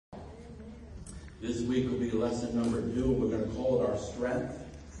This week will be lesson number 2. We're going to call it our strength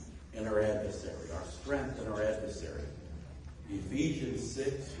and our adversary. Our strength and our adversary. Ephesians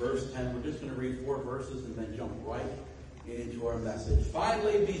 6, verse 10. We're just going to read 4 verses and then jump right into our message.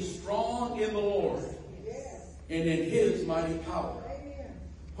 Finally, be strong in the Lord and in His mighty power.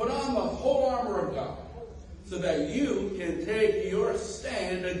 Put on the whole armor of God so that you can take your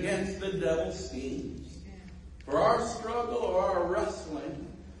stand against the devil's schemes. For our struggle or our wrestling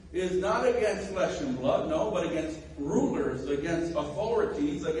is not against flesh and blood, no, but against rulers, against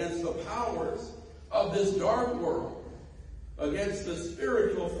authorities, against the powers of this dark world, against the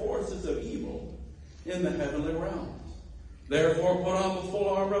spiritual forces of evil in the heavenly realms. Therefore, put on the full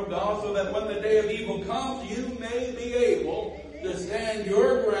armor of God so that when the day of evil comes, you may be able to stand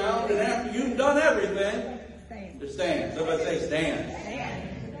your ground, and after you've done everything, to stand. Somebody say stand.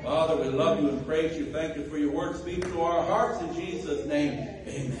 Father, we love you and praise you. Thank you for your word. Speak to our hearts in Jesus' name.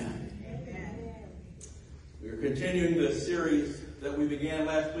 Amen. We are continuing the series that we began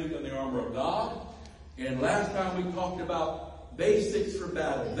last week on the armor of God. And last time we talked about basics for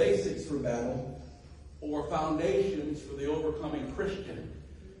battle, or foundations for the overcoming Christian.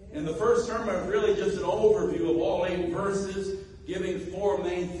 And the first sermon was really just an overview of all 8 verses, giving 4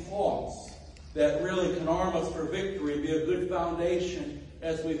 main thoughts that really can arm us for victory, be a good foundation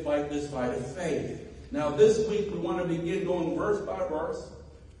as we fight this fight of faith. Now this week we want to begin going verse by verse,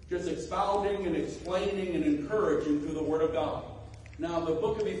 just expounding and explaining and encouraging through the Word of God. Now the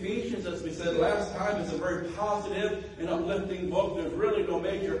book of Ephesians, as we said last time, is a very positive and uplifting book. There's really no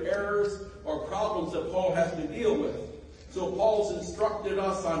major errors or problems that Paul has to deal with. So Paul's instructed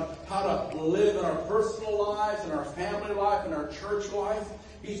us on how to live in our personal lives, in our family life, in our church life.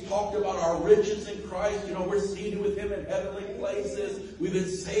 He's talked about our riches in Christ. You know, we're seated with Him in heavenly places. We've been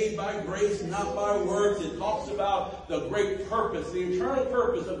saved by grace, not by works. It talks about the great purpose, the eternal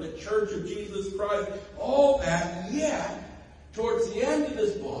purpose of the church of Jesus Christ. All that, yet, towards the end of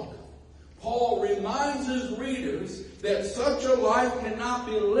this book, Paul reminds his readers that such a life cannot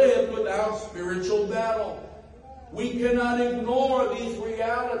be lived without spiritual battle. We cannot ignore these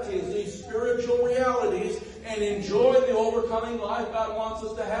realities, these spiritual realities, and enjoy the overcoming life God wants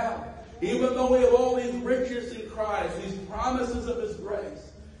us to have. Even though we have all these riches in Christ, these promises of His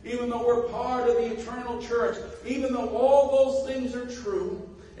grace, even though we're part of the eternal church, even though all those things are true,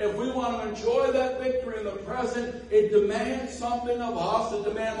 if we want to enjoy that victory in the present, it demands something of us. It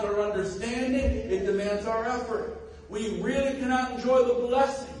demands our understanding. It demands our effort. We really cannot enjoy the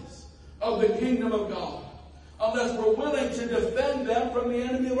blessings of the kingdom of God unless we're willing to defend them from the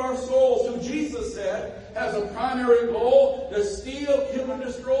enemy of our souls, who Jesus said has a primary goal to steal, kill, and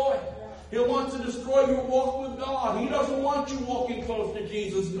destroy. He wants to destroy your walk with God. He doesn't want you walking close to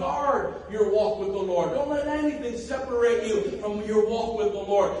Jesus. Guard your walk with the Lord. Don't let anything separate you from your walk with the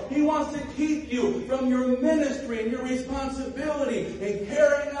Lord. He wants to keep you from your ministry and your responsibility in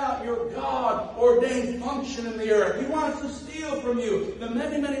carrying out your God-ordained function in the earth. He wants to steal from you the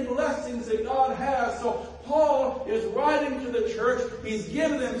many, many blessings that God has. So Paul is writing to the church. He's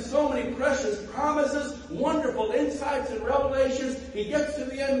given them so many precious promises, wonderful insights and revelations. He gets to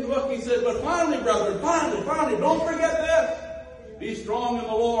the end of the book. He says, but finally, brethren, finally, don't forget this. Be strong in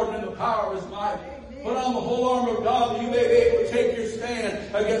the Lord and in the power of His might. Put on the whole armor of God that you may be able to take your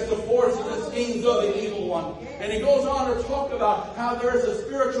stand against the forces and schemes of the evil one. And he goes on to talk about how there is a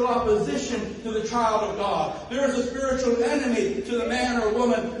spiritual opposition to the child of God. There is a spiritual enemy to the man or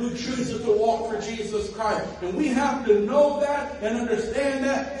woman who chooses to walk for Jesus Christ. And we have to know that and understand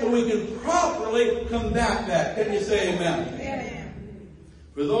that so we can properly combat that. Can you say amen? Amen.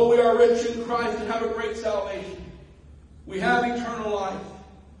 For though we are rich in Christ and have a great salvation, we have eternal life.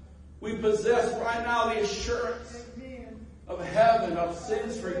 We possess right now the assurance of heaven, of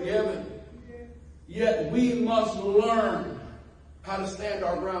sins forgiven. Yet we must learn how to stand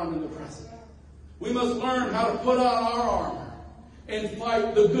our ground in the present. We must learn how to put on our armor and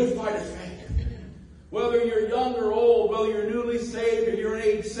fight the good fight of faith. Whether you're young or old, whether you're newly saved or you're an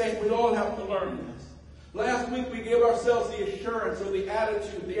aged saint, we all have to learn this. Last week we gave ourselves the assurance or the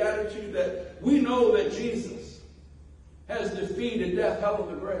attitude that we know that Jesus has defeated death, hell,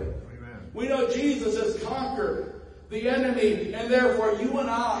 and the grave. We know Jesus has conquered the enemy, and therefore you and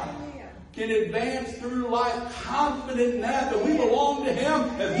I can advance through life confident in that we belong to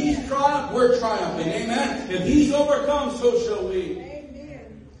Him. If He's triumphed, we're triumphing. Amen. If He's overcome, so shall we.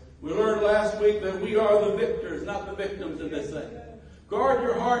 Amen. We learned last week that we are the victors, not the victims in this thing. Guard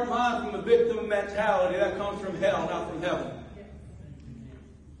your heart and mind from the victim mentality. That comes from hell, not from heaven.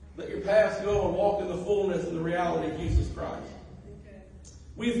 Let your past go and walk in the fullness and the reality of Jesus Christ.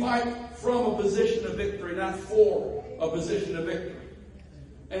 We fight from a position of victory, not for a position of victory.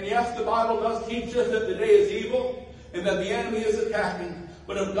 And yes, the Bible does teach us that the day is evil and that the enemy is attacking.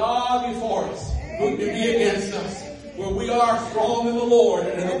 But if God be for us, who can be against us? Where we are strong in the Lord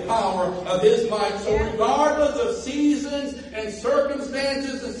and in the power of His might. So regardless of seasons and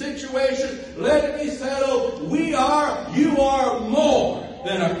circumstances and situations, let it be settled. You are more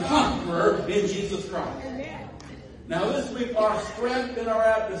than a conqueror in Jesus Christ. Now this week, our strength and our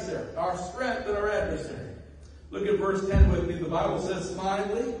adversary. Our strength and our adversary. Look at verse 10 with me. The Bible says,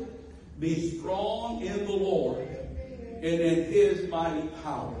 finally, be strong in the Lord and in His mighty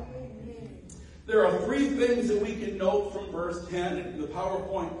power. There are three things that we can note from verse 10 in the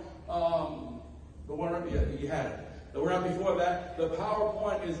PowerPoint. The one up, you had it. The one up before that, the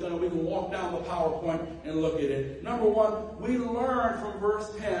PowerPoint is we can walk down the PowerPoint and look at it. Number one, we learn from verse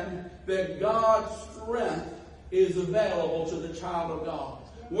 10 that God's strength is available to the child of God.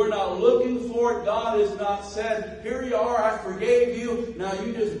 We're not looking for it. God has not said, here you are, I forgave you. Now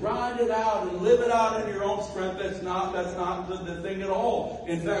you just grind it out and live it out in your own strength. That's not the thing at all.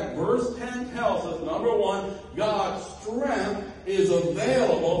 In fact, verse 10 tells us, number one, God's strength is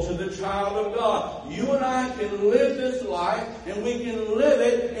available to the child of God. You and I can live this life, and we can live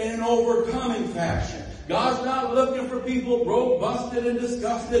it in an overcoming fashion. God's not looking for people broke, busted, and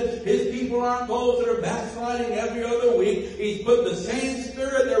disgusted. His people aren't those that are backsliding every other week. He's put the same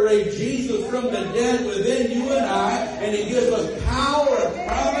Spirit that raised Jesus from the dead within you and I, and He gives us power and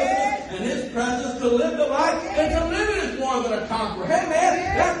promises and His presence to live the life, and to live it is more than a conqueror. Hey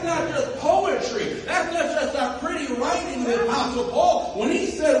man, that's not just poetry. That's not just our pretty writing of the Apostle Paul. When he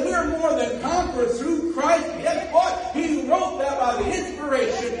said we're more than conquerors through Christ, guess what? He wrote that by the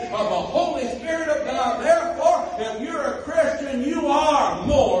inspiration of the Holy Spirit of God. Therefore, if you're a Christian, you are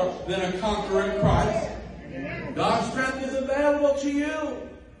more than a conqueror in Christ. God's strength is available to you.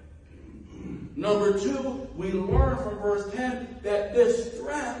 Number two, we learn from verse 10 that this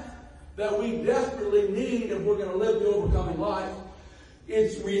strength that we desperately need if we're going to live the overcoming life,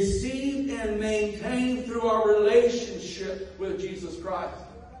 it's received and maintained through our relationship with Jesus Christ.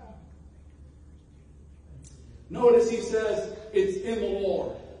 Notice he says it's in the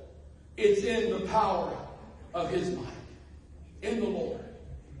Lord. It's in the power of His might. In the Lord.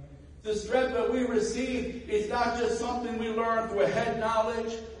 The strength that we receive is not just something we learn through a head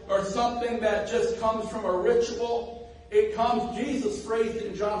knowledge or something that just comes from a ritual. It comes, Jesus phrased it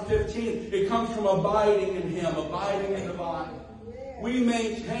in John 15, it comes from abiding in Him, abiding in the vine. We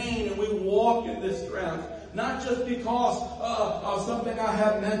maintain and we walk in this strength, not just because of something I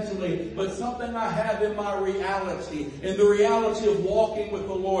have mentally, but something I have in my reality, in the reality of walking with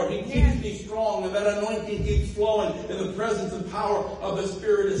the Lord. He keeps me strong, and that anointing keeps flowing, and the presence and power of the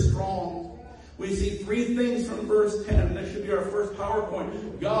Spirit is strong. We see three things from verse 10, and this should be our first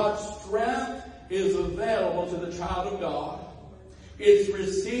PowerPoint. God's strength is available to the child of God. It's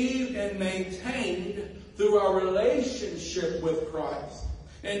received and maintained through our relationship with Christ.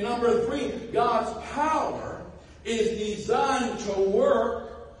 And number three, God's power is designed to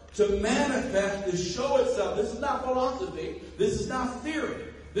work, to manifest, to show itself. This is not philosophy. This is not theory.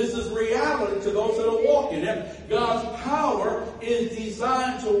 This is reality to those that are walking it. God's power is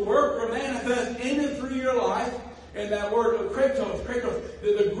designed to work or manifest in and through your life. And that word kratos,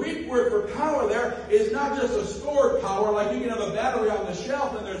 the Greek word for power there is not just a stored power, like you can have a battery on the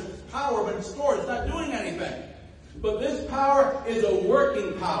shelf and there's power, but it's stored. It's not doing anything. But this power is a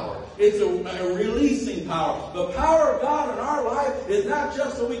working power. It's a releasing power. The power of God in our life is not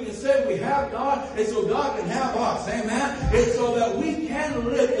just so we can say we have God. It's so God can have us. Amen? It's so that we can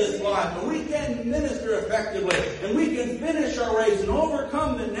live this life and we can minister effectively and we can finish our race and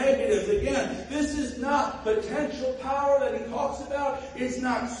overcome the negatives. Again, this is not potential power that he talks about. It's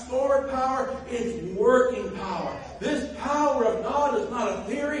not stored power. It's working power. This power of God is not a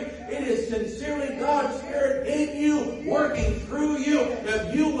theory. It is sincerely God's Spirit in you, working through you.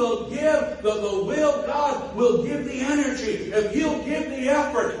 If you will give the will, God will give the energy. If you'll give the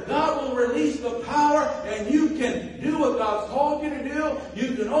effort, God will release the power, and you can do what God's called you to do.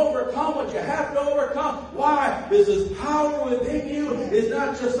 You can overcome what you have to overcome. Why? Because His power within you is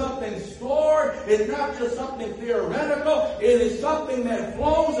not just something stored. It's not just something theoretical. It is something that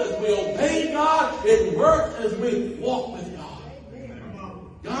flows as we obey God. It works as we walk with God.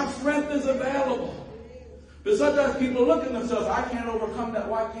 God's strength is available. But sometimes people look at themselves, I can't overcome that.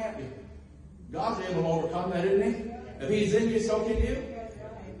 Why can't you? God's able to overcome that, isn't He? If He's in you, so can you.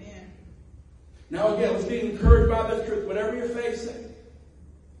 Amen. Now again, let's be encouraged by this truth. Whatever you're facing,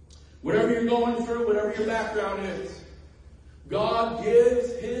 whatever you're going through, whatever your background is, God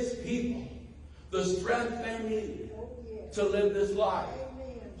gives His people the strength they need to live this life.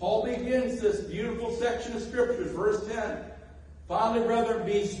 Paul begins this beautiful section of Scriptures, verse 10. Finally, brethren,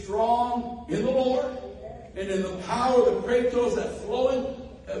 be strong in the Lord and in the power of the kratos, that flowing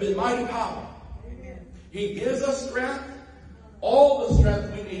of his mighty power. He gives us strength, all the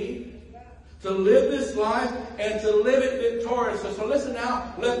strength we need to live this life and to live it victoriously. So listen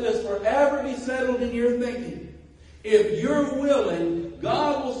now, let this forever be settled in your thinking. If you're willing,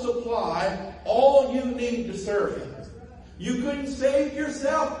 God will supply all you need to serve Him. You couldn't save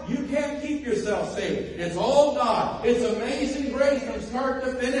yourself. You can't keep yourself saved. It's all God. It's amazing grace from start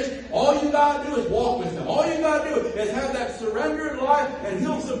to finish. All you got to do is walk with Him. All you got to do is have that surrendered life, and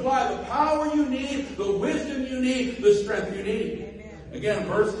He'll supply the power you need, the wisdom you need, the strength you need. Amen. Again,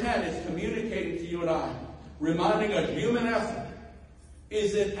 verse 10 is communicating to you and I, reminding us human effort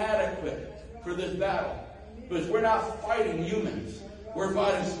is inadequate for this battle. Because we're not fighting humans. We're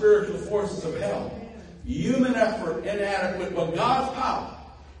fighting spiritual forces of hell. Human effort inadequate, but God's power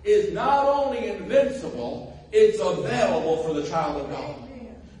is not only invincible, it's available for the child of God.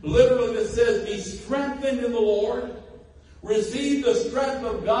 Literally this says, be strengthened in the Lord. Receive the strength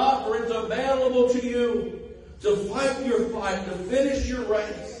of God, for it's available to you to fight your fight, to finish your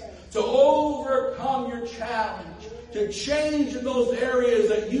race, to overcome your challenge, to change in those areas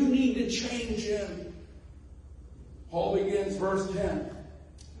that you need to change in. Paul begins verse 10.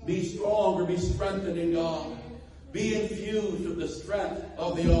 Be strong or be strengthened in God. Be infused with the strength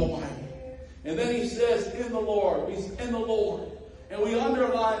of the Almighty. And then he says, in the Lord. Be in the Lord. And we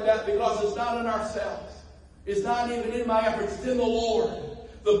underline that because it's not in ourselves. It's not even in my efforts. It's in the Lord.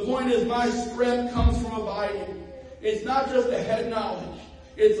 The point is my strength comes from abiding. It's not just a head knowledge.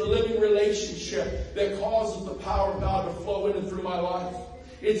 It's a living relationship that causes the power of God to flow in and through my life.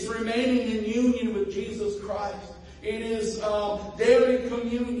 It's remaining in union with Jesus Christ. It is daily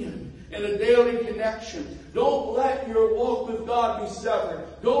communion and a daily connection. Don't let your walk with God be severed.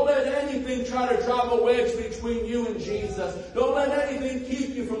 Don't let anything try to drive a wedge between you and Jesus. Don't let anything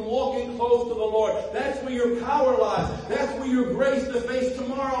keep you from walking close to the Lord. That's where your power lies. That's where your grace to face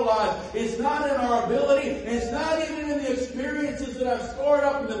tomorrow lies. It's not in our ability. It's not even in the experiences that I've stored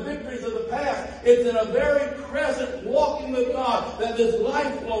up in the victories of the past. It's in a very present walking with God that this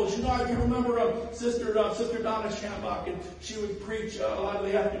life flows. You know, I can remember Sister Donna Schambach, and she would preach a lot of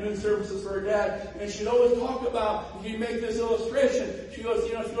the afternoon services for her dad, and she'd always talk about, you make this illustration. She goes,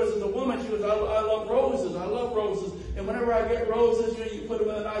 as a woman, she goes, I love roses. I love roses. And whenever I get roses, you put them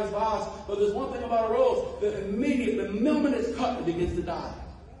in a nice vase. But there's one thing about a rose, the moment it's cut, it begins to die.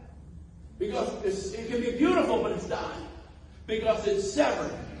 Because it can be beautiful, but it's dying. Because it's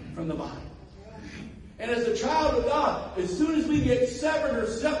severed from the vine. And as a child of God, as soon as we get severed or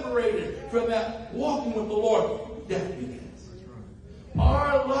separated from that walking with the Lord, death begins.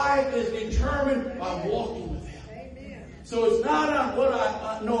 Our life is determined by walking with Him. Amen. So it's not on what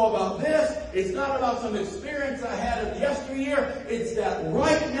I know about this. It's not about some experience I had of yesteryear. It's that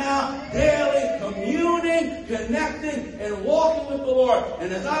right now, daily communing, connecting, and walking with the Lord.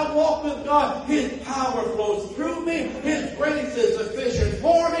 And as I walk with God, His power flows through me. His grace is sufficient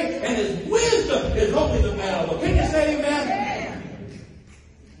for me. And His wisdom is always available. Can you say amen?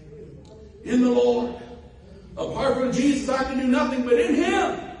 In the Lord. Apart from Jesus, I can do nothing, but in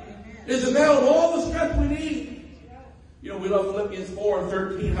Him is available all the strength we need. You know, we love Philippians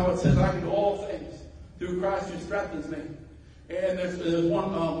 4:13, how it says, I can do all things through Christ who strengthens me. And there's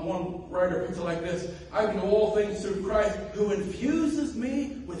one writer puts it like this, I can do all things through Christ who infuses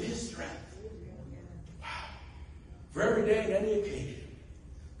me with His strength. Wow. For every day and any occasion,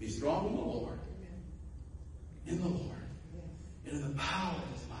 be strong in the Lord, and in the power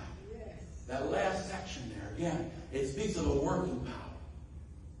of His might. That last section there, again, it speaks of a working power.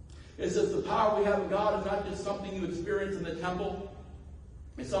 It says the power we have in God is not just something you experience in the temple.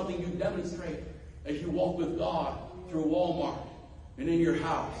 It's something you demonstrate as you walk with God through Walmart and in your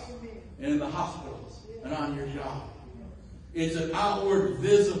house and in the hospitals and on your job. It's an outward,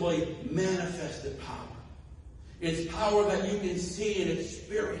 visibly manifested power. It's power that you can see and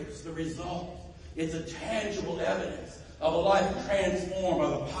experience the results. It's a tangible evidence of a life transformed by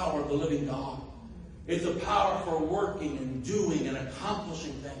the power of the living God. It's a power for working and doing and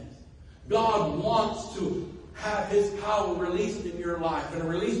accomplishing things. God wants to have His power released in your life and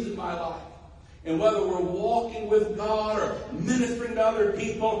released in my life. And whether we're walking with God or ministering to other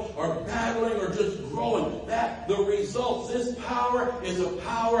people or battling or just growing, that the results, this power is a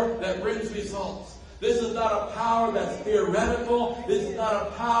power that brings results. This is not a power that's theoretical. This is not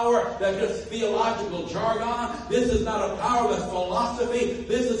a power that's just theological jargon. This is not a power that's philosophy.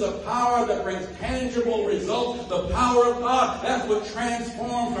 This is a power that brings tangible results. The power of God, that's what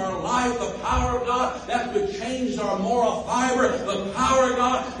transforms our life. The power of God, that's what changes our moral fiber. The power of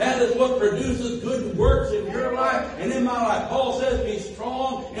God, that is what produces good works in your life and in my life. Paul says, be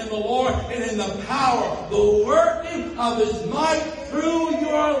strong in the Lord and in the power, the working of His might through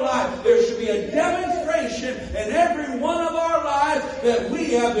your life. There should be a demonstration in every one of our lives that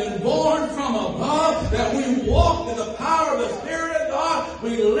we have been born from above, that we walk in the power of the Spirit of God.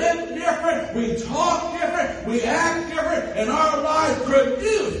 We live different, we talk different, we act different, and our lives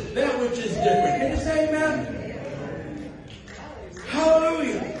produce that which is different. Can you say amen?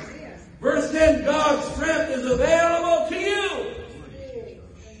 Hallelujah. Verse 10, God's strength is available to you.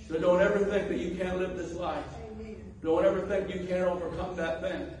 So don't ever think that you can't live this life. Don't ever think you can't overcome that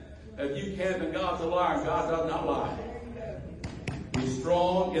thing. If you can, then God's a liar, and God does not lie. Be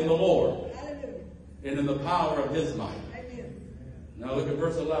strong in the Lord and in the power of His might. Now look at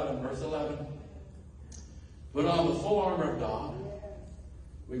verse 11. Verse 11. Put on the full armor of God.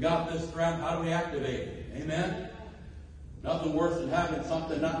 We got this strength. How do we activate it? Amen? Nothing worse than having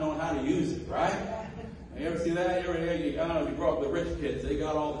something, not knowing how to use it, right? You ever see that? You grow up with rich kids. They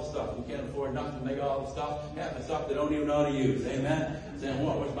got all the stuff. You can't afford nothing. They got all the stuff. Half the stuff they don't even know how to use. Amen? Saying,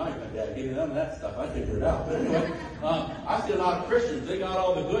 well, what's my dad? Give me them that stuff. I figure it out. But anyway, I see a lot of Christians. They got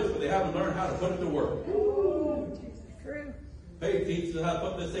all the goods, but they haven't learned how to put it to work. True. Faith teaches us how to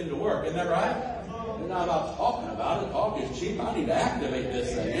put this thing to work. Isn't that right? We're not about talking about it. Talk is cheap. I need to activate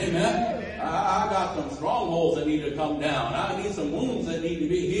this thing. Amen? I got some strongholds that need to come down. I need some wounds that need to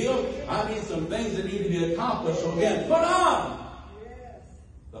be healed. I need some things that need to be accomplished. So again, put on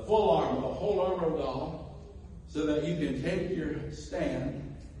the full armor, the whole armor of God, so that you can take your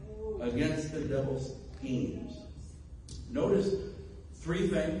stand against the devil's schemes. Notice three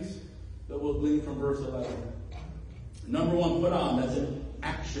things that we'll glean from verse 11. Number one, put on. That's an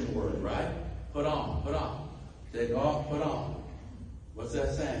action word, right? Put on, put on. Take off, put on. What's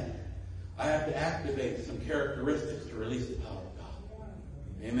that saying? I have to activate some characteristics to release the power of God.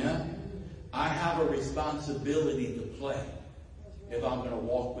 Amen? I have a responsibility to play if I'm going to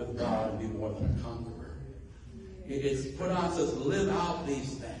walk with God and be more than a conqueror. It's put on, says live out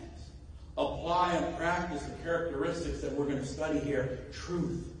these things. Apply and practice the characteristics that we're going to study here.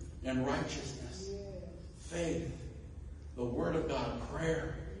 Truth and righteousness. Faith. The Word of God.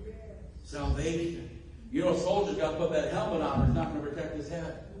 Prayer. Salvation. You know, a soldier's got to put that helmet on. It's not going to protect his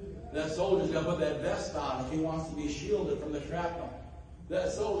head. That soldier's got to put that vest on if he wants to be shielded from the shrapnel.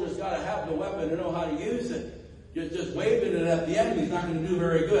 That soldier's got to have the weapon to know how to use it. Just waving it at the enemy is not going to do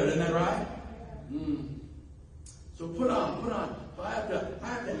very good. Isn't that right? So put on. So I have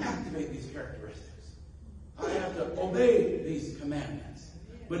to activate these characteristics. I have to obey these commandments.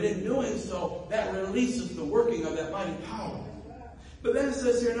 But in doing so, that releases the working of that mighty power. But then it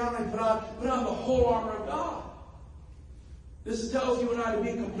says here, not only put on the whole armor of God. This tells you and I to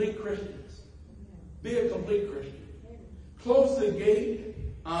be complete Christians. Be a complete Christian. Close the gate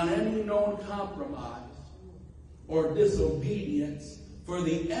on any known compromise or disobedience, for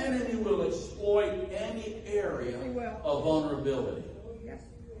the enemy will exploit any area of vulnerability.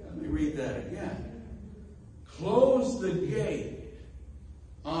 Let me read that again. Close the gate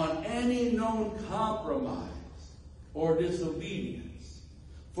on any known compromise or disobedience,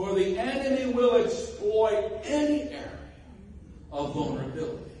 for the enemy will exploit any area of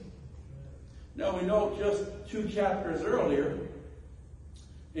vulnerability. Now we know just 2 chapters earlier,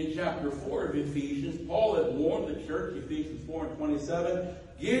 in chapter 4 of Ephesians, Paul had warned the church, Ephesians 4:27,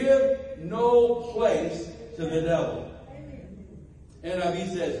 give no place to the devil. And he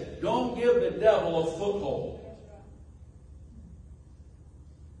says, don't give the devil a foothold.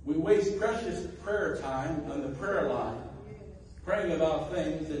 We waste precious prayer time on the prayer line, praying about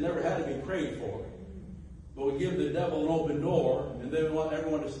things that never had to be prayed for. But we give the devil an open door, and then we want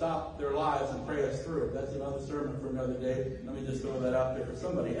everyone to stop their lives and pray us through. That's another sermon for another day. Let me just throw that out there for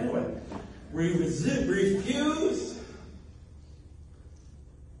somebody. Anyway, refuse.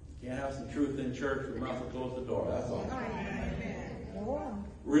 Can't have some truth in church. We might as well close the door. That's all.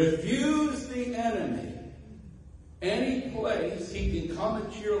 Refuse the enemy any place he can come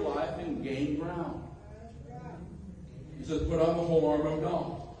into your life and gain ground. He says, put on the whole armor of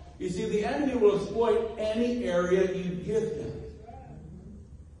God. You see, the enemy will exploit any area you give him.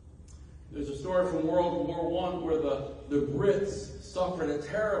 There's a story from World War I where the Brits suffered a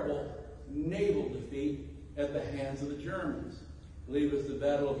terrible naval defeat at the hands of the Germans. I believe it was the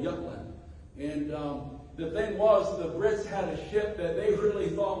Battle of Jutland. And the thing was, the Brits had a ship that they really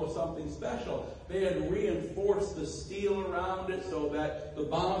thought was something special. They had reinforced the steel around it so that the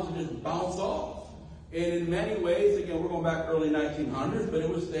bombs would just bounce off. And in many ways, again, we're going back early 1900s, but it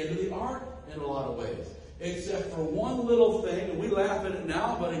was state-of-the-art in a lot of ways. Except for one little thing, and we laugh at it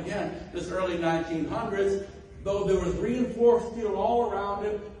now, but again, this early 1900s, though there was reinforced steel all around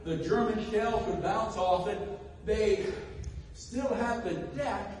it, the German shells would bounce off it, they still had the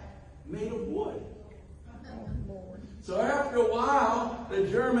deck made of wood. So after a while, the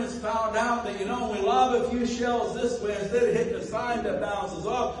Germans found out that, when we lob a few shells this way, instead of hitting the side that bounces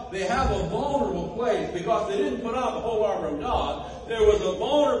off, they have a vulnerable place, because they didn't put on the whole armor of God. There was a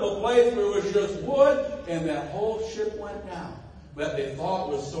vulnerable place where it was just wood, and that whole ship went down. But they thought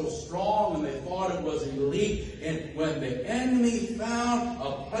was so strong, and they thought it was elite. And when the enemy found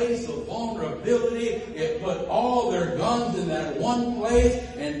a place of vulnerability, it put all their guns in that one place,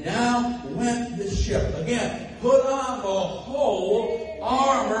 and down went the ship. Again, put on the whole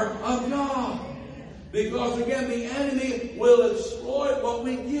armor of God. Because again, the enemy will exploit what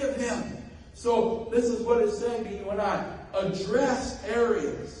we give him. So this is what it's saying to you and I. Address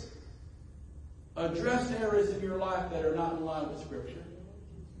areas in your life that are not in line with Scripture.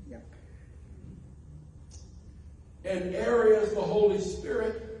 Yep. And areas the Holy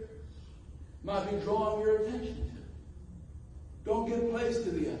Spirit might be drawing your attention to. Don't give place to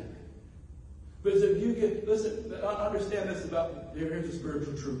the enemy. Because if you understand this about, here's the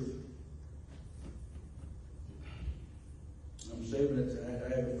spiritual truth. I'm saving it, I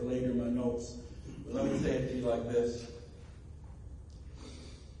have it for later in my notes. But let me say it to you like this.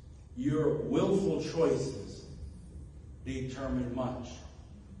 Your willful choices determine much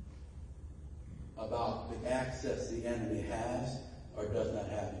about the access the enemy has or does not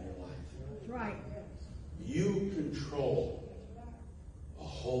have in your life. That's right. You control a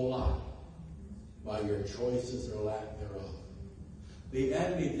whole lot by your choices or lack thereof. The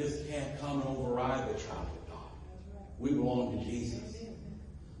enemy just can't come and override the child of God. We belong to Jesus.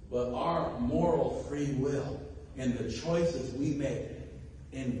 But our moral free will and the choices we make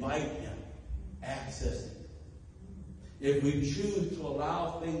invite him, access him. If we choose to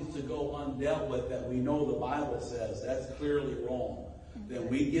allow things to go undealt with that we know the Bible says that's clearly wrong, then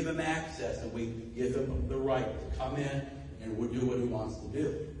we give him access and we give him the right to come in and we'll do what he wants to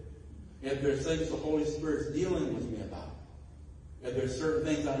do. If there's things the Holy Spirit's dealing with me about, if there's certain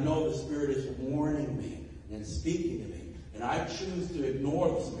things I know the Spirit is warning me and speaking to me, and I choose to ignore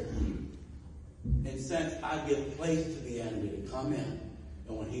the Spirit, in a sense, I give place to the enemy to come in.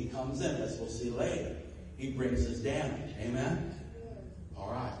 And when he comes in, as we'll see later, he brings his damage. Amen? All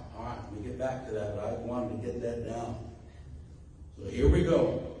right. Let me get back to that, but I wanted to get that down. So here we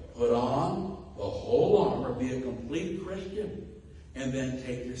go. Put on the whole armor, be a complete Christian, and then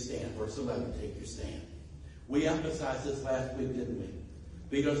take your stand. Verse 11, take your stand. We emphasized this last week, didn't we?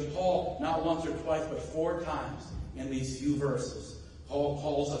 Because Paul, not once or twice, but 4 times in these few verses, Paul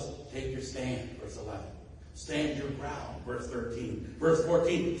calls us, take your stand, verse 11. Stand your ground, verse 13. Verse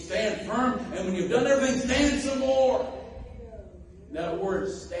 14, stand firm, and when you've done everything, stand some more. That word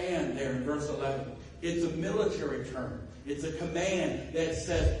stand there in verse 11, it's a military term. It's a command that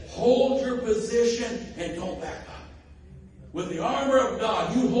says, hold your position and don't back up. With the armor of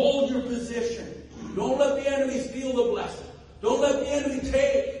God, you hold your position. Don't let the enemy steal the blessing. Don't let the enemy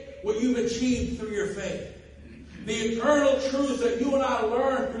take what you've achieved through your faith. The eternal truths that you and I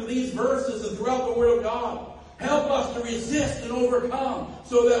learn through these verses and throughout the Word of God help us to resist and overcome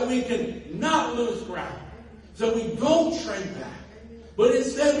so that we can not lose ground, so we don't shrink back. But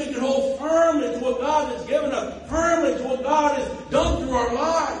instead we can hold firmly to what God has given us, firmly to what God has done through our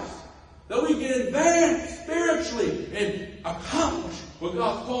lives, that we can advance spiritually and accomplish what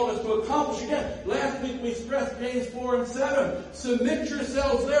God's called us to accomplish. Again, last week we stressed James 4 and 7. Submit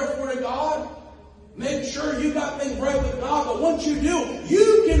yourselves therefore to God. Make sure you got things right with God, but once you do,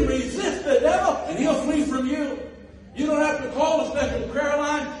 you can resist the devil and he'll flee from you. You don't have to call a special prayer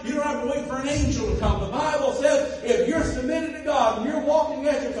line. You don't have to wait for an angel to come. The Bible says if you're submitted to God and you're walking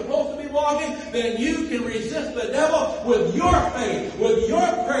as you're supposed to be walking, then you can resist the devil with your faith, with your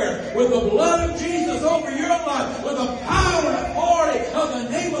prayer, with the blood of Jesus over your life, with the power and authority of the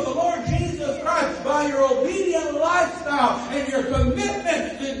name of the Lord Jesus Christ. By your obedient lifestyle and your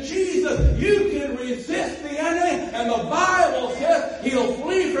commitment to Jesus, you can resist the enemy, and the Bible says he'll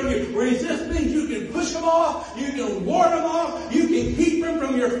flee from you. Resist means you can push him off, you can ward him off, you can keep him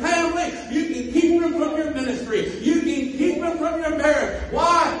from your family, you can keep him from your ministry, you can keep him from your marriage.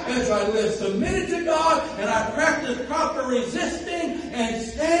 Why? As I live submitted to God and I practice proper resisting and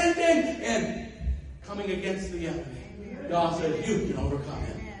standing and coming against the enemy, God says you can overcome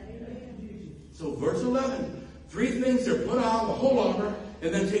him. So verse 11, 3 things are put on the whole armor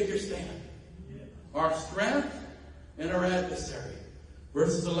and then take your stand. Our strength and our adversary.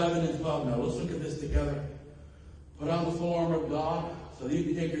 Verses 11 and 12. Now let's look at this together. Put on the full armor of God so that you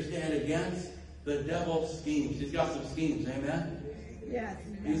can take your stand against the devil's schemes. He's got some schemes, amen? Yes.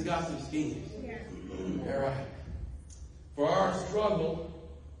 He's got some schemes. Yes. All right. For our struggle,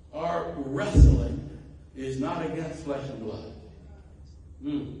 our wrestling is not against flesh and blood.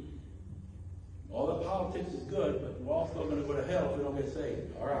 All the politics is good, but we're all still going to go to hell if we don't get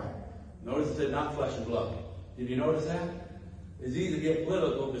saved. All right. Notice it said not flesh and blood. Did you notice that? It's easy to get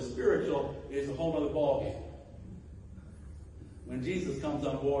political, but spiritual is a whole other ballgame. When Jesus comes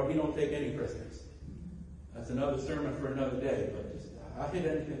on board, he don't take any prisoners. That's another sermon for another day. But just, I'll hit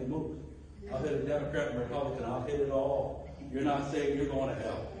anything that moves. I'll hit a Democrat and Republican. I'll hit it all. You're not saved, you're going to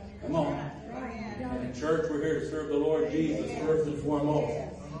hell. Come on. And in church, we're here to serve the Lord Jesus first and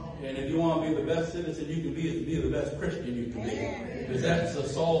foremost. And if you want to be the best citizen you can be the best Christian you can be. Because that's the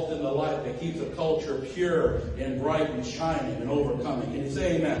salt and the light that keeps a culture pure and bright and shining and overcoming. Can you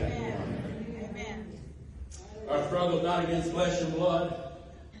say amen? Amen. Our struggle is not against flesh and blood,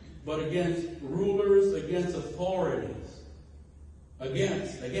 but against rulers, against authorities.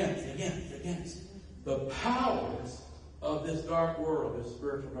 Against the powers of this dark world, this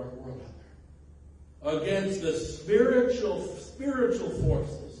spiritual dark world out there. Against the spiritual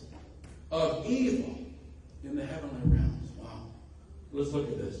forces of evil in the heavenly realms. Wow. Let's look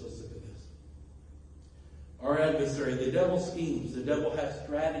at this. Our adversary, the devil schemes. The devil has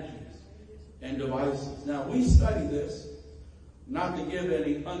strategies and devices. Now, we study this not to give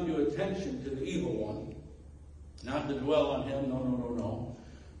any undue attention to the evil one, not to dwell on him. No.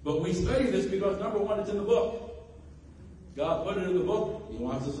 But we study this because, number one, it's in the book. God put it in the book. He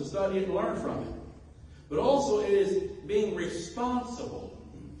wants us to study it and learn from it. But also, it is being responsible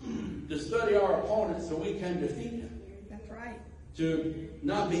to study our opponent so we can defeat him. That's right. To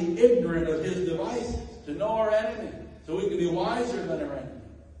not be ignorant of his devices. To know our enemy so we can be wiser than our enemy.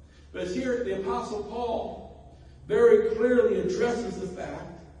 But here, the Apostle Paul very clearly addresses the fact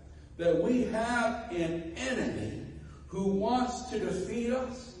that we have an enemy who wants to defeat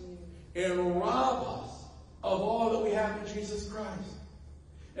us and rob us of all that we have in Jesus Christ.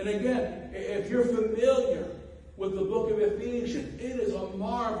 And again, if you're familiar with the book of Ephesians, it is a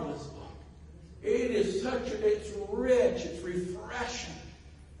marvelous book. It is it's rich, it's refreshing.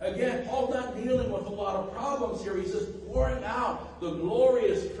 Again, Paul's not dealing with a lot of problems here. He's just pouring out the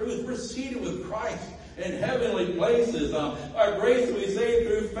glorious truth. We're seated with Christ in heavenly places. Our grace we saved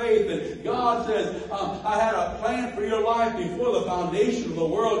through faith. And God says, I had a plan for your life before the foundation of the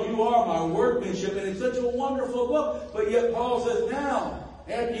world. You are my workmanship. And it's such a wonderful book. But yet Paul says, now,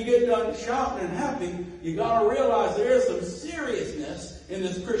 after you get done shouting and happy, you got to realize there is some seriousness in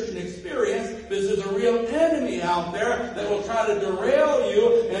this Christian experience. This is a real enemy out there that will try to derail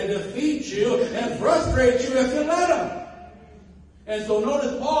you and defeat you and frustrate you if you let him. And so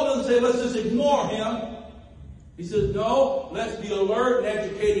notice Paul doesn't say, let's just ignore him. He says, no, let's be alert and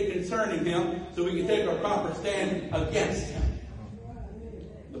educated concerning him so we can take our proper stand against him.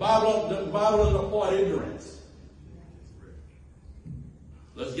 The Bible doesn't applaud ignorance.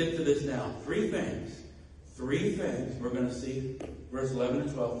 Let's get to this now. Three things we're going to see, verse 11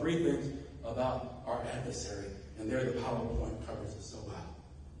 and 12, 3 things about our adversary. And there the PowerPoint covers it so well.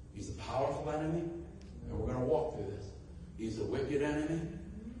 He's a powerful enemy, and we're going to walk through this. He's a wicked enemy,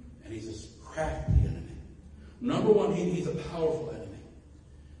 and he's a crafty enemy. Number one, he's a powerful enemy.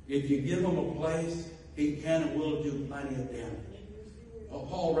 If you give him a place, he can and will do plenty of damage. Well,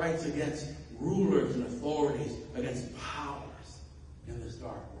 Paul writes against rulers and authorities, against powers in this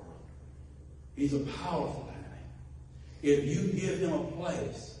dark world. He's a powerful enemy. If you give him a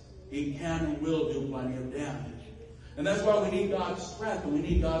place, he can and will do plenty of damage. And that's why we need God's strength and we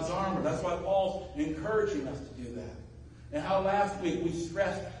need God's armor. That's why Paul's encouraging us to do that. And how last week we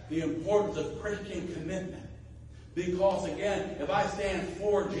stressed the importance of Christian commitment. Because again, if I stand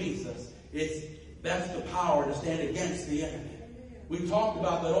for Jesus, that's the power to stand against the enemy. We talked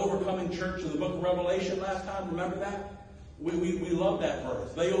about that overcoming church in the book of Revelation last time. Remember that? We love that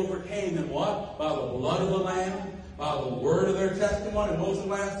verse. They overcame him what? By the blood of the Lamb, by the word of their testimony. And what was the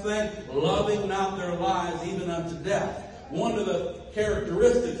last thing? Loving not their lives even unto death. One of the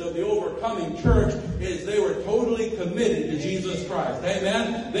characteristics of the overcoming church is they were totally committed to Jesus Christ.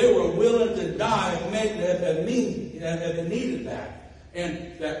 Amen? They were willing to die if it needed that.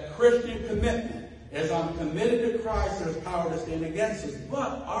 And that Christian commitment, as I'm committed to Christ, there's power to stand against us.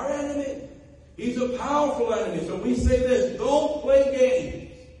 But our enemy, he's a powerful enemy. So we say this, don't play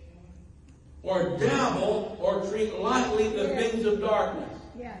games or dabble or treat lightly the things of darkness.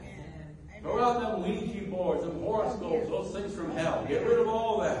 Yes. Throw out them Ouija boards, them horoscopes, those things from hell. Get rid of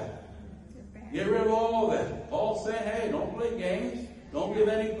all that. Get rid of all that. Paul said, hey, don't play games. Don't give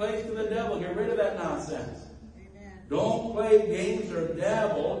any place to the devil. Get rid of that nonsense. Amen. Don't play games or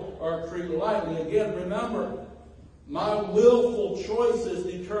dabble or treat lightly. Again, remember, my willful choices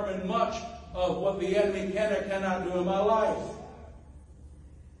determine much of what the enemy can or cannot do in my life.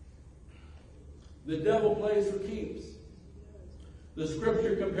 The devil plays for keeps. The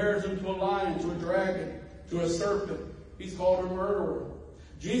scripture compares him to a lion, to a dragon, to a serpent. He's called a murderer.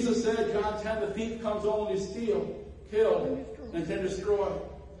 Jesus said, John 10, the thief comes only to steal, kill, and to destroy.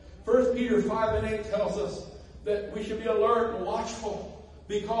 1 Peter 5 and 8 tells us that we should be alert and watchful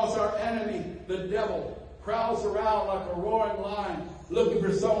because our enemy, the devil, prowls around like a roaring lion looking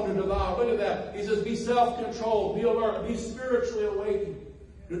for someone to devour. Look at that. He says, be self-controlled, be alert, be spiritually awakened.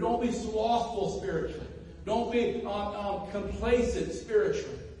 Don't be slothful spiritually. Don't be complacent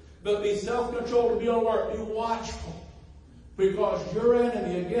spiritually. But be self-controlled and be alert. Be watchful. Because your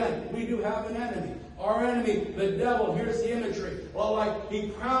enemy, again, we do have an enemy. Our enemy, the devil, here's the imagery. Well, like he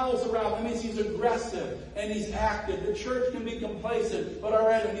prowls around. That means he's aggressive and he's active. The church can be complacent, but our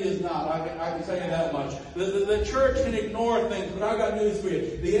enemy is not. I can tell you that much. The church can ignore things, but I got news for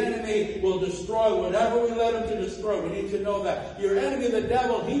you. The enemy will destroy whatever we let him to destroy. We need to know that. Your enemy, the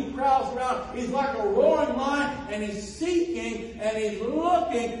devil, he prowls around. He's like a roaring lion, and he's seeking and he's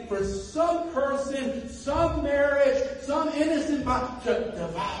looking for some person, some marriage, some innocent body to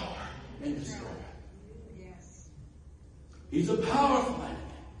devour and destroy. He's a powerful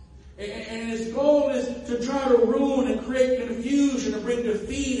enemy. And his goal is to try to ruin and create confusion and bring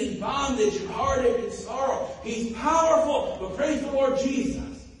defeat and bondage and heartache and sorrow. He's powerful, but praise the Lord,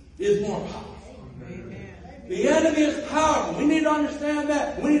 Jesus is more powerful. Amen. The enemy is powerful. We need to understand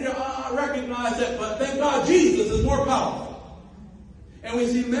that. We need to recognize that. But thank God Jesus is more powerful. And we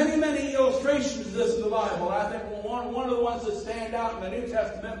see many, many illustrations of this in the Bible. I think one of the ones that stand out in the New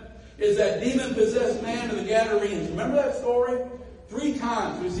Testament is that demon-possessed man of the Gadarenes. Remember that story? 3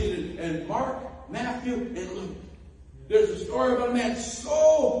 times we see it in Mark, Matthew, and Luke. There's a story about a man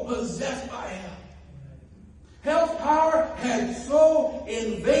so possessed by hell. Hell's power had so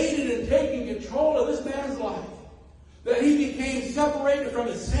invaded and taken control of this man's life that he became separated from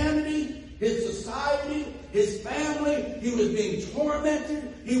his sanity, his society, his family. He was being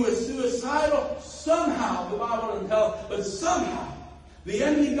tormented. He was suicidal. Somehow, the Bible doesn't tell us, but somehow, the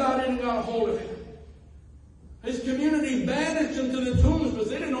enemy got in and got a hold of him. His community banished him to the tombs because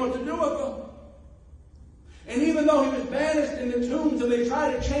they didn't know what to do with him. And even though he was banished in the tombs and they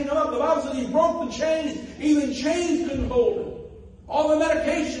tried to chain him up, the Bible says he broke the chains. Even chains couldn't hold him. All the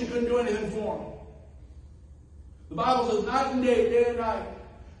medication couldn't do anything for him. The Bible says night and day and night,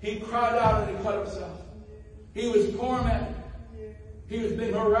 he cried out and he cut himself. He was tormented. He was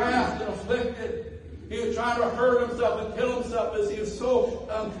being harassed and afflicted. He was trying to hurt himself and kill himself as he was so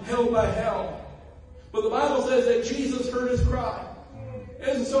held by hell. But the Bible says that Jesus heard his cry.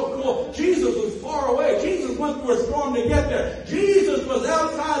 Isn't it so cool? Jesus was far away. Jesus went through a storm to get there. Jesus was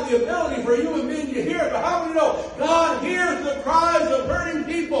outside the ability for a human being to hear. But how do you know? God hears the cries of hurting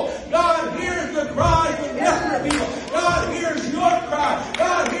people. God hears the cries of desperate people. God hears your cry.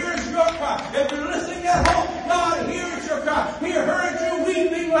 God hears your cry. If you're listening at home, God hears your cry. He heard you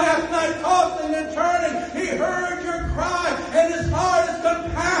weeping last night, tossing and turning. He heard your cry, and his heart is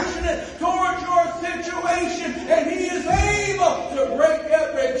compassionate towards your situation, and he is able to break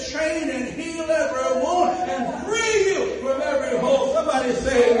every chain and heal every wound and free you from every hole. Somebody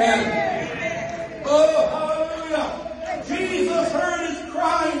say amen. Oh, hallelujah. Jesus heard his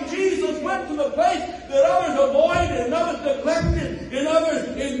crying. Jesus went to the place that others avoided and others neglected and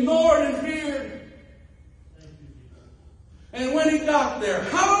others ignored and feared. And when he got there,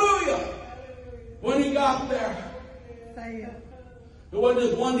 hallelujah, when he got there, it wasn't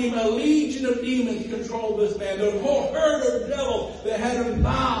just one demon, a legion of demons controlled this man. There was a whole herd of devils that had him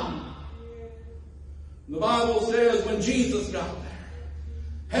bound. The Bible says when Jesus got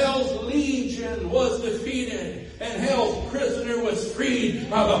there, hell's legion was defeated and hell's prisoner was freed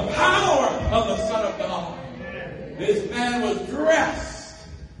by the power of the Son of God. This man was dressed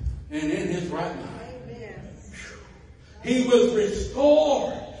and in his right mind. He was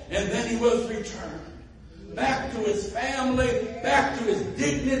restored and then he was returned. Back to his family, back to his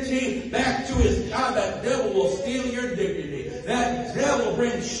dignity, back to his God. That devil will steal your dignity. That devil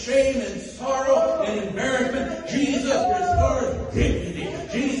brings shame and sorrow and embarrassment. Jesus restores dignity.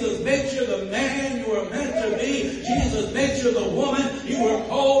 Jesus makes you the man you were meant to be. Jesus makes you the woman you were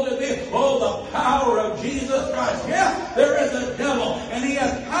called to be. Oh, the power of Jesus Christ. Yes, there is a devil, and he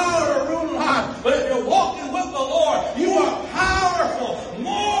has power to ruin lives. But if you're walking with the Lord, you are powerful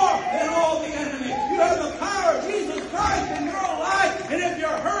more than all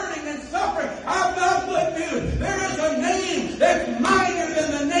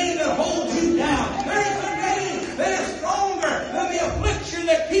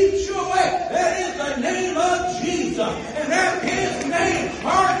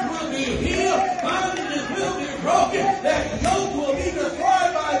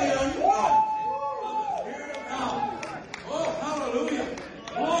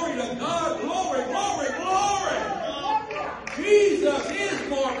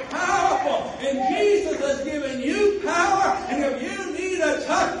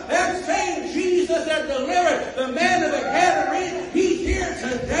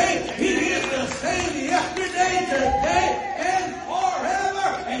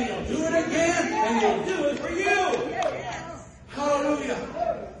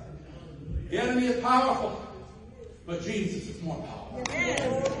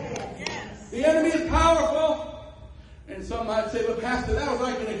The enemy is powerful. And some might say, but Pastor, that was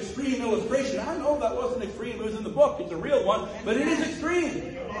like an extreme illustration. I know that wasn't extreme. It was in the book. It's a real one. But it is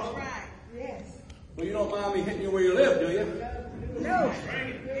extreme. That's right. Yes. Well, you don't mind me hitting you where you live, do you? No.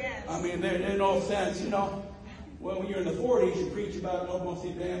 Yes. I mean, there's no sense, well, when you're in the 40s, you preach about no one see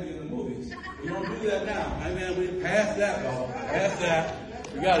dancing in the movies. We don't do that now. Amen. We passed that, though. Past that.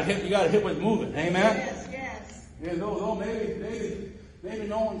 You got to hit what's moving. Amen. Yes. Yes. And though maybe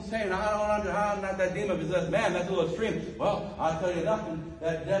no one's saying, I don't know how not that demon possessed man. That's a little extreme. Well, I'll tell you nothing.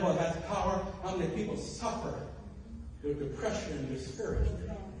 That devil has power. How many people suffer with depression and discouragement?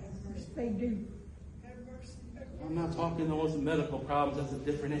 They do. I'm not talking those medical problems. That's a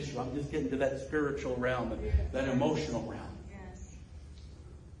different issue. I'm just getting to that spiritual realm, that emotional realm. Yes.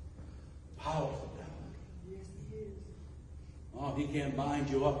 Powerful devil. Yes, he is. Oh, he can't bind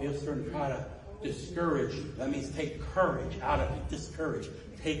you up. He'll start to try to discourage you. That means take courage out of it. Discourage.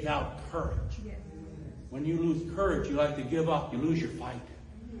 Take out courage. Yes. When you lose courage, you like to give up. You lose your fight.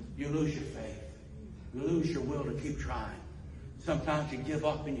 You lose your faith. You lose your will to keep trying. Sometimes you give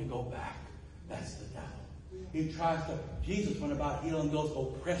up and you go back. That's the devil. He tries to, Jesus went about healing those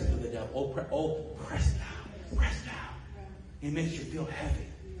oppressed of the devil. Press down. Press down. He makes you feel heavy.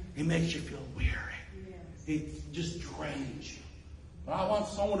 He makes you feel weary. He just drains you. But I want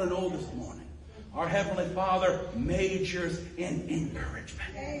someone to know this morning, our Heavenly Father majors in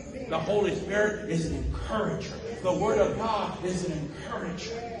encouragement. The Holy Spirit is an encourager. The Word of God is an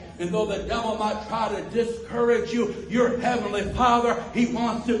encourager. And though the devil might try to discourage you, your Heavenly Father, He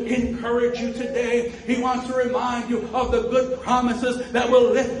wants to encourage you today. He wants to remind you of the good promises that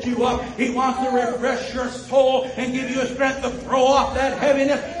will lift you up. He wants to refresh your soul and give you a strength to throw off that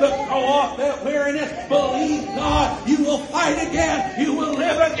heaviness, to throw off that weariness. Believe God. You will fight again. You will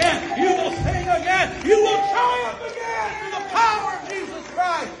live again. You will sing again. You will triumph again through the power of Jesus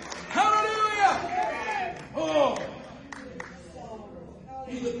Christ. Hallelujah. Oh.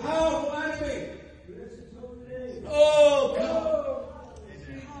 He's a powerful enemy. Oh, God.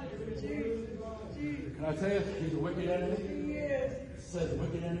 Can I tell you, he's a wicked enemy? It says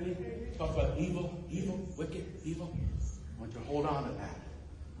wicked enemy. Talk about evil, wicked, evil. I want you to hold on to that.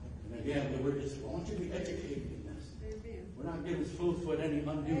 And again, I want you to be educated in this. We're not giving food for any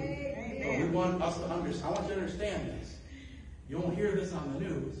undue. But we want us to understand. I want you to understand this. You won't hear this on the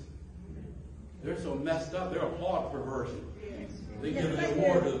news. They're so messed up, they're applaud perversion. They give an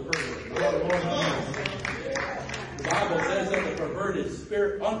award to the pervert. The Bible says that the perverted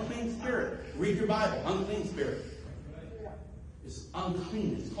spirit, unclean spirit. Read your Bible. Unclean spirit. It's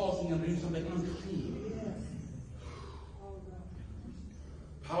unclean. It's causing them to do something unclean.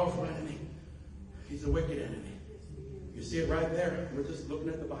 Powerful enemy. He's a wicked enemy. You see it right there. We're just looking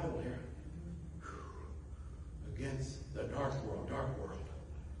at the Bible here. Against the dark world.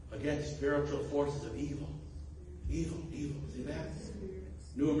 Against spiritual forces of evil. Evil. See that?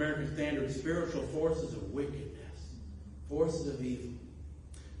 New American Standard, spiritual forces of wickedness. Forces of evil.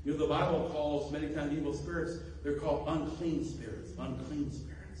 You know, the Bible calls many times evil spirits, they're called unclean spirits. Unclean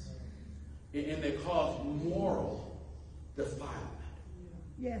spirits. And they cause moral defilement.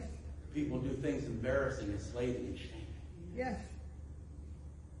 Yes. People do things embarrassing, enslaving, and shaming. Yes.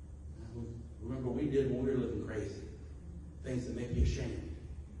 Remember what we did when we were living crazy. Things that make you ashamed.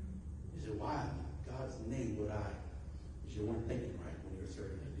 You say, why in God's name would I? Because you weren't thinking right when you were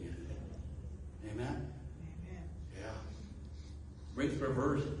serving at the end of it. Amen? Amen. Yeah. Brings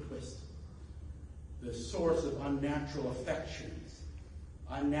perversion, twist. The source of unnatural affections,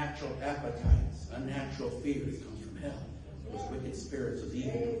 unnatural appetites, unnatural fears comes from hell. Those wicked spirits of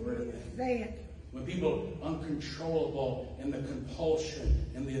evil perverted things. Say it. When people are uncontrollable in the compulsion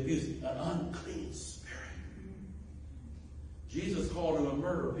and the abuse, an unclean spirit. Jesus called him a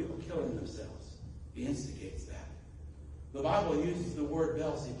murderer, people killing themselves. He instigates that. The Bible uses the word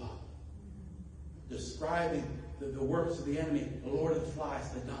Beelzebub, describing the works of the enemy, the Lord of the Flies,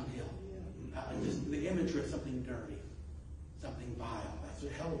 the dunghill. Just the imagery of something dirty, something vile. That's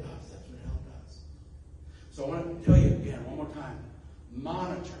what hell does. That's what hell does. So I want to tell you again, one more time.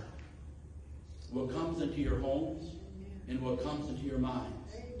 Monitor what comes into your homes and what comes into your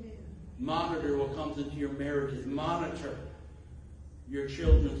minds. Monitor what comes into your marriages. Monitor your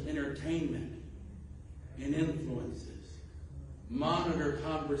children's entertainment and influences. Monitor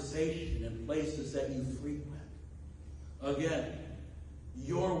conversation in places that you frequent. Again,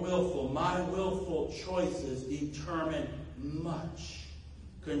 my willful choices determine much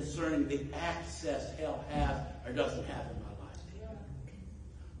concerning the access hell has or doesn't have in my life.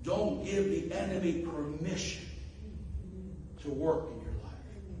 Don't give the enemy permission to work in your life.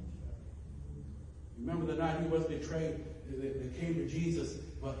 Remember the night he was betrayed? They came to Jesus,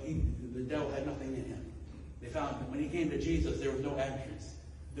 but the devil had nothing in him. They found that when he came to Jesus, there was no entrance.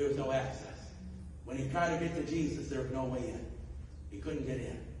 There was no access. When he tried to get to Jesus, there was no way in. He couldn't get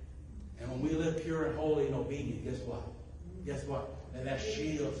in. And when we live pure and holy and obedient, guess what? Guess what? And that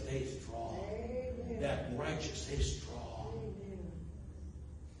shield stays strong. That righteousness stays strong.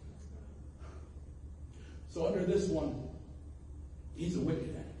 So under this one, he's a wicked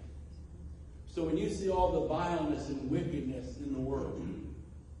enemy. So when you see all the vileness and wickedness in the world,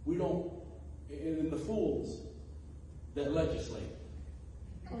 we don't, and the fools that legislate,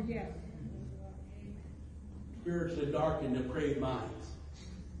 Oh, yes. spiritually dark and depraved minds.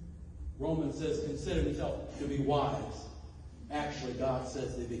 Romans says, consider himself to be wise. Actually, God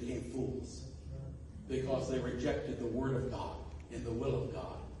says they became fools because they rejected the word of God and the will of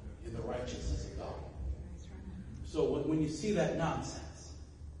God and the righteousness of God. So when you see that nonsense,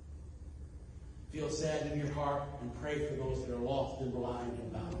 feel sad in your heart and pray for those that are lost and blind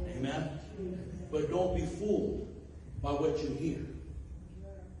and bound. Amen? But don't be fooled by what you hear.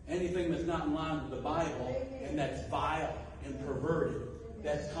 Anything that's not in line with the Bible and that's vile and perverted,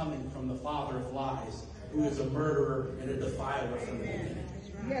 that's coming from the father of lies, who is a murderer and a defiler from the beginning.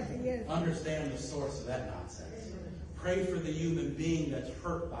 Yes, it is. Understand the source of that nonsense. Pray for the human being that's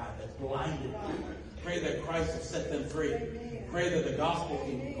hurt by it, that's blinded by it. Pray that Christ will set them free. Pray that the gospel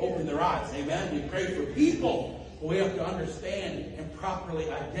can open their eyes. Amen? We pray for people, but we have to understand and properly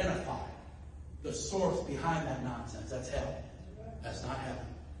identify the source behind that nonsense. That's hell. That's not heaven.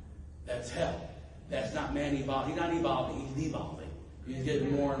 That's hell. That's not man evolving. He's not evolving. He's devolving. He's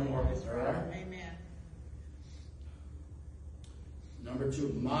getting more and more. All right? Amen. Number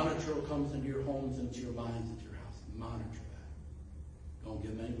 2, monitor what comes into your homes, into your minds, into your house. Monitor that. Don't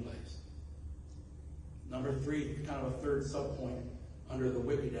give them any place. Number 3, kind of a third subpoint under the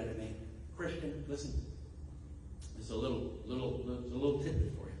wicked enemy. Christian, listen. It's a little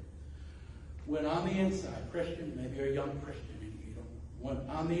tidbit for you. When on the inside, Christian, maybe you're a young Christian, and you don't. When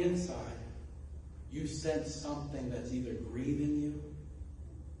on the inside, you sense something that's either grieving you.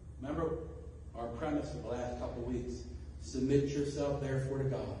 Remember our premise of the last couple of weeks. Submit yourself, therefore, to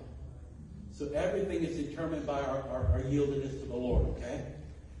God. So everything is determined by our yieldedness to the Lord, okay?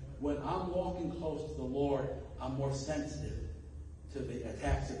 When I'm walking close to the Lord, I'm more sensitive to the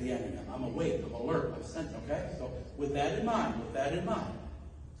attacks of the enemy. I'm awake, I'm alert, I'm sensitive, okay? So with that in mind,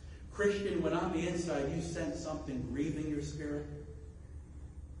 Christian, when on the inside you sense something grieving your spirit,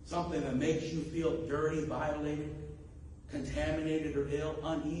 something that makes you feel dirty, violated, contaminated or ill,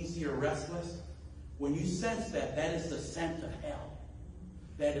 uneasy or restless, when you sense that, that is the scent of hell.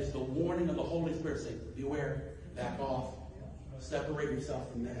 That is the warning of the Holy Spirit saying, beware, back off, separate yourself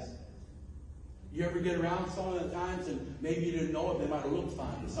from this. You ever get around someone at times and maybe you didn't know it, they might have looked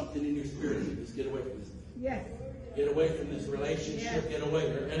fine, but something in your spirit, you just get away from this. Yes. Get away from this relationship, get away.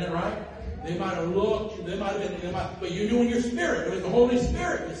 Isn't it right? They might have looked, but you knew in your spirit, it was the Holy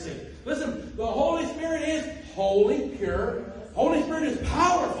Spirit, you see. Listen, the Holy Spirit is holy, pure. Holy Spirit is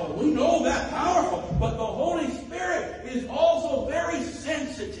powerful. We know that, powerful. But the Holy Spirit is also very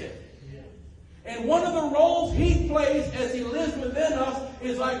sensitive. And one of the roles He plays as He lives within us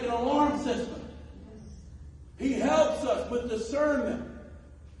is like an alarm system. He helps us with discernment.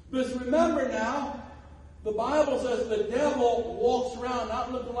 Because remember now, the Bible says the devil walks around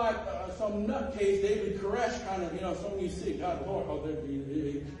not looking like some nutcase, David Koresh kind of, someone you see, God, Lord,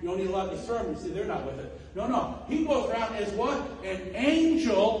 you don't need a lot of discernment. You see, they're not with it. No. He goes around as what? An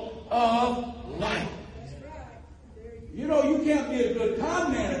angel of light. You know, you can't be a good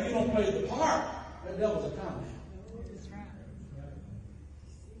con man if you don't play the part. That devil's a con man. That's right.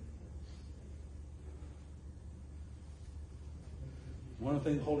 One of the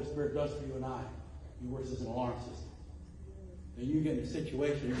things the Holy Spirit does for you and I, He works as an alarm system. And you get in a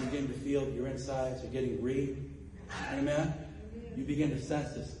situation, you begin to feel your insides are getting grieved. Amen? You begin to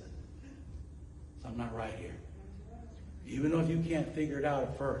sense this. Something not right here. Even though if you can't figure it out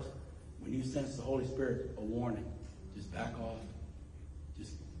at first, when you sense the Holy Spirit, a warning, just back off.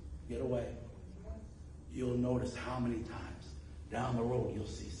 Just get away. You'll notice how many times down the road you'll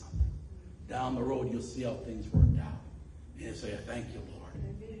see something. Down the road you'll see how things worked out. And you'll say, I thank you, Lord.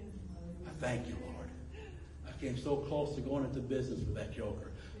 I thank you, Lord. I came so close to going into business with that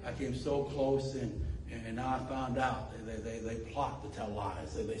joker. I came so close, and now I found out they plot to tell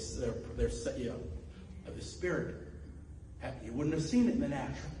lies. They're the Spirit. You wouldn't have seen it in the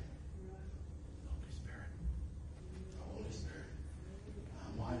natural. Holy Spirit.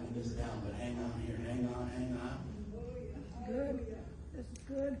 I'm winding this down, but hang on here. Hang on. Good. This is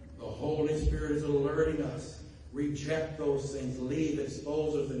good. The Holy Spirit is alerting us. Reject those things. Leave,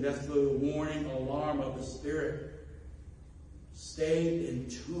 expose us, and that's the warning alarm of the Spirit. stayed in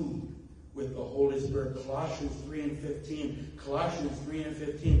tune with the Holy Spirit. Colossians 3 and 15. Colossians 3 and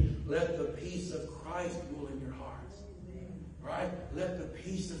 15. Let the peace of Christ rule in your hearts. Right? Let the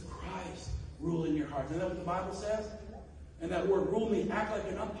peace of Christ rule in your hearts. Isn't that what the Bible says? And that word rule means act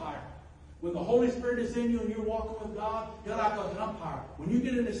like an umpire. When the Holy Spirit is in you and you're walking with God, you'll act like an umpire. When you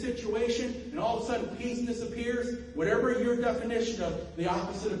get in a situation and all of a sudden peace disappears, whatever your definition of the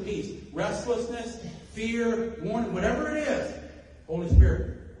opposite of peace, restlessness, fear, warning, whatever it is, Holy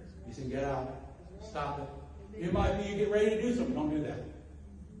Spirit, you say, get out. Stop it. It might be you get ready to do something. Don't do that.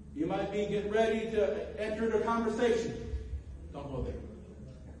 You might be getting ready to enter into a conversation. Don't go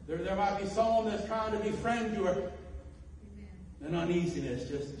there. There might be someone that's trying to befriend you or an uneasiness.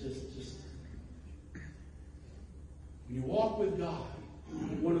 Just. When you walk with God,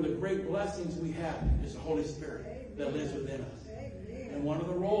 one of the great blessings we have is the Holy Spirit that lives within us. And one of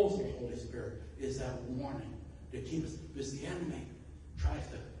the roles of the Holy Spirit is that warning to keep us, because the enemy tries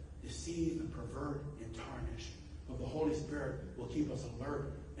to deceive and pervert and tarnish. But the Holy Spirit will keep us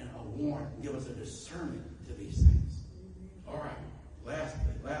alert and warn, give us a discernment to these things. All right,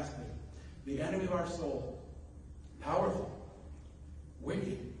 lastly, the enemy of our soul, powerful,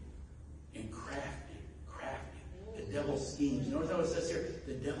 wicked, and crafty. The devil schemes. Notice how it says here,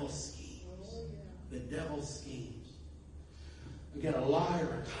 the devil schemes. The devil schemes. Again, a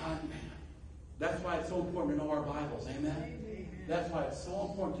liar, a con man. That's why it's so important to know our Bibles. Amen? That's why it's so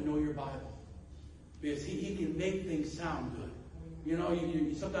important to know your Bible. Because he can make things sound good. You know,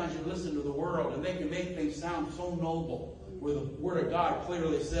 sometimes you listen to the world and they can make things sound so noble, where the Word of God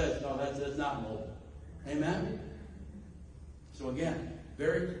clearly says, no, that's not noble. Amen? So again,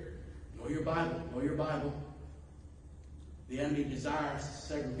 know your Bible. Know your Bible. The enemy desires to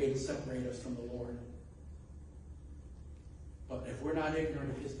segregate and separate us from the Lord. But if we're not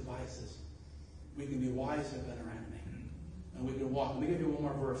ignorant of his devices, we can be wiser than our enemy. And we can walk. Let me give you one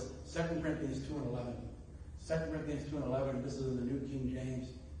more verse. 2 Corinthians 2 and 11. 2 Corinthians 2 and 11. This is in the New King James.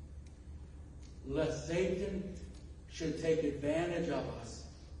 Lest Satan should take advantage of us,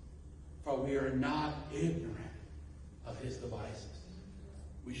 for we are not ignorant of his devices.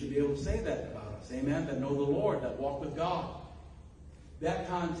 We should be able to say that about us. Amen? That know the Lord, that walk with God. That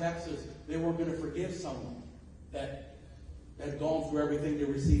context is they weren't going to forgive someone that had gone through everything to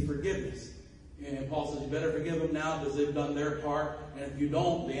receive forgiveness. And Paul says, you better forgive them now because they've done their part. And if you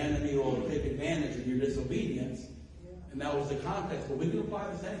don't, the enemy will take advantage of your disobedience. And that was the context. But we can apply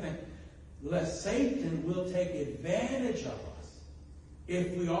this to anything. Lest Satan will take advantage of us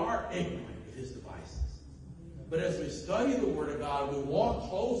if we are ignorant of his devices. But as we study the Word of God, we walk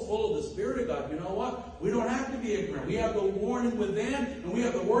close, full of the Spirit of God. You know what? We don't have to be ignorant. We have the warning within, and we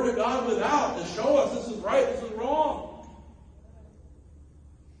have the Word of God without to show us this is right, this is wrong.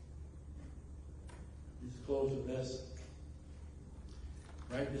 Let's close with this.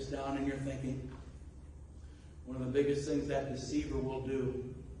 Write this down in your thinking. One of the biggest things that deceiver will do,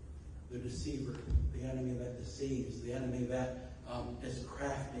 the deceiver, the enemy that deceives, the enemy that is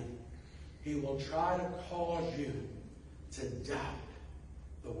crafty, he will try to cause you to doubt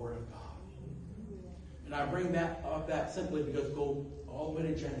the Word of God. And I bring that up simply because go all the way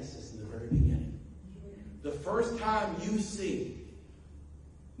to Genesis in the very beginning. The first time you see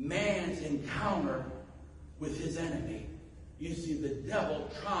man's encounter with his enemy, you see the devil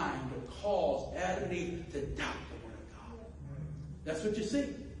trying to cause Adam and Eve to doubt the Word of God. That's what you see.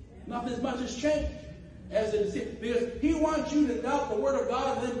 Nothing as much has changed. As it is, because he wants you to doubt the Word of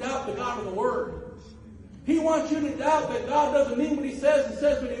God and then doubt the God of the Word. He wants you to doubt that God doesn't mean what he says and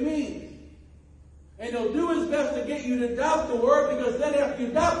says what he means. And he'll do his best to get you to doubt the Word, because then after you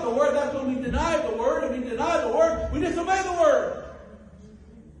doubt the Word, that's when we deny the Word. And we deny the Word, we disobey the Word.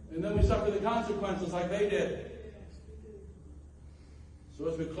 And then we suffer the consequences like they did. So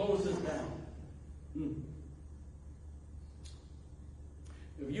as we close this down,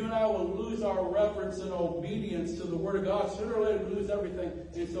 if you and I will lose our reverence and obedience to the Word of God, sooner or later we lose everything.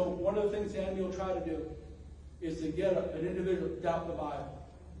 And so one of the things the enemy will try to do is to get an individual to doubt the Bible.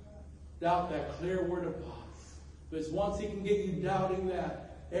 Doubt that clear Word of God. Because once he can get you doubting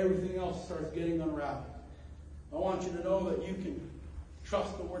that, everything else starts getting unraveled. I want you to know that you can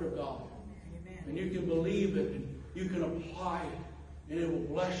trust the Word of God. Amen. And you can believe it, and you can apply it, and it will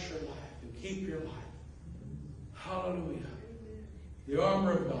bless your life and keep your life. Hallelujah. The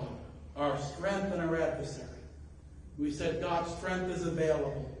armor of God, our strength and our adversary. We said God's strength is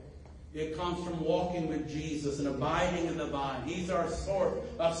available. It comes from walking with Jesus and abiding in the vine. He's our source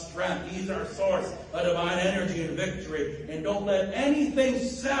of strength. He's our source of divine energy and victory. And don't let anything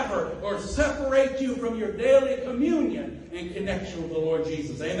sever or separate you from your daily communion and connection with the Lord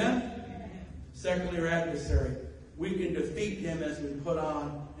Jesus. Amen? Secondly, your adversary. We can defeat him as we put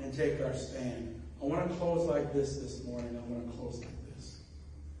on and take our stand. I want to close like this morning. I want to close like this.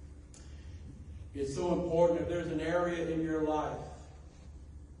 It's so important. If there's an area in your life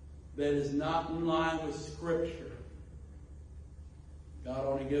that is not in line with Scripture, God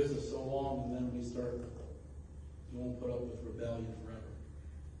only gives us so long, and then He won't put up with rebellion forever.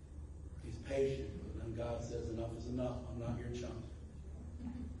 He's patient, but then God says enough is enough. I'm not your chump.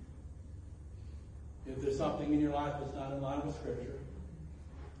 If there's something in your life that's not in line with Scripture,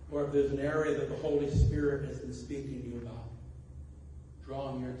 or if there's an area that the Holy Spirit has been speaking to you about,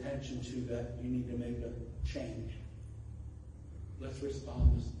 drawing your attention to that you need to make a change, let's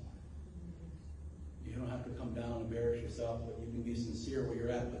respond this morning. You don't have to come down and embarrass yourself, but you can be sincere where you're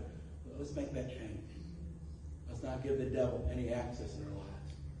at, but let's make that change. Let's not give the devil any access in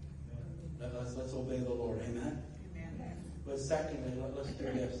our lives. Let's obey the Lord. Amen? Amen. But secondly, let's do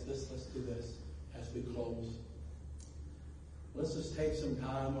this. Let's do this as we close. Let's just take some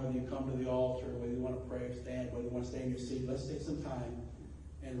time, whether you come to the altar, whether you want to pray or stand, whether you want to stay in your seat. Let's take some time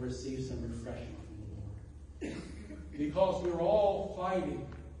and receive some refreshment from the Lord. Because we're all fighting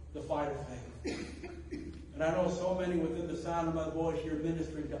the fight of faith. And I know so many within the sound of my voice, you're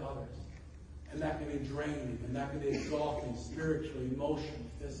ministering to others. And that can be draining, and that can be exhausting spiritually, emotionally,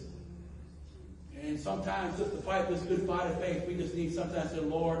 physically. And sometimes just to fight this good fight of faith, we just need sometimes to say,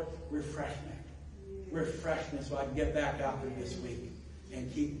 Lord, refresh me. Refresh me so I can get back out there this week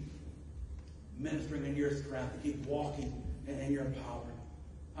and keep ministering in your strength, keep walking in your empowerment.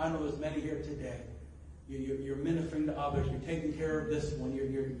 I know there's many here today. You're ministering to others. You're taking care of this one.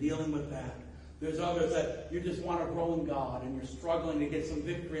 You're dealing with that. There's others that you just want to grow in God, and you're struggling to get some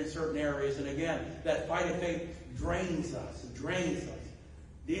victory in certain areas. And again, that fight of faith drains us. It drains us.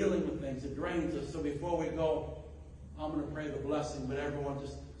 Dealing with things, it drains us. So before we go, I'm going to pray the blessing, but everyone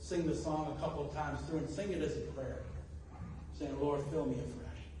just sing the song a couple of times through and sing it as a prayer. Saying, Lord, fill me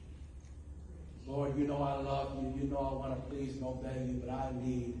afresh. Lord, you know I love you. You know I want to please and obey you, but I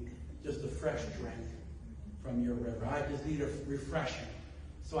need just a fresh drink from your river. I just need a refreshing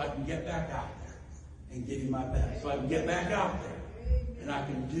so I can get back out there and give you my best. So I can get back out there and I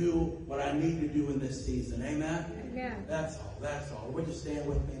can do what I need to do in this season. Amen? Amen. That's all. That's all. Would you stand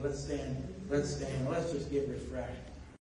with me? Let's stand. Let's stand. Let's just get refreshed.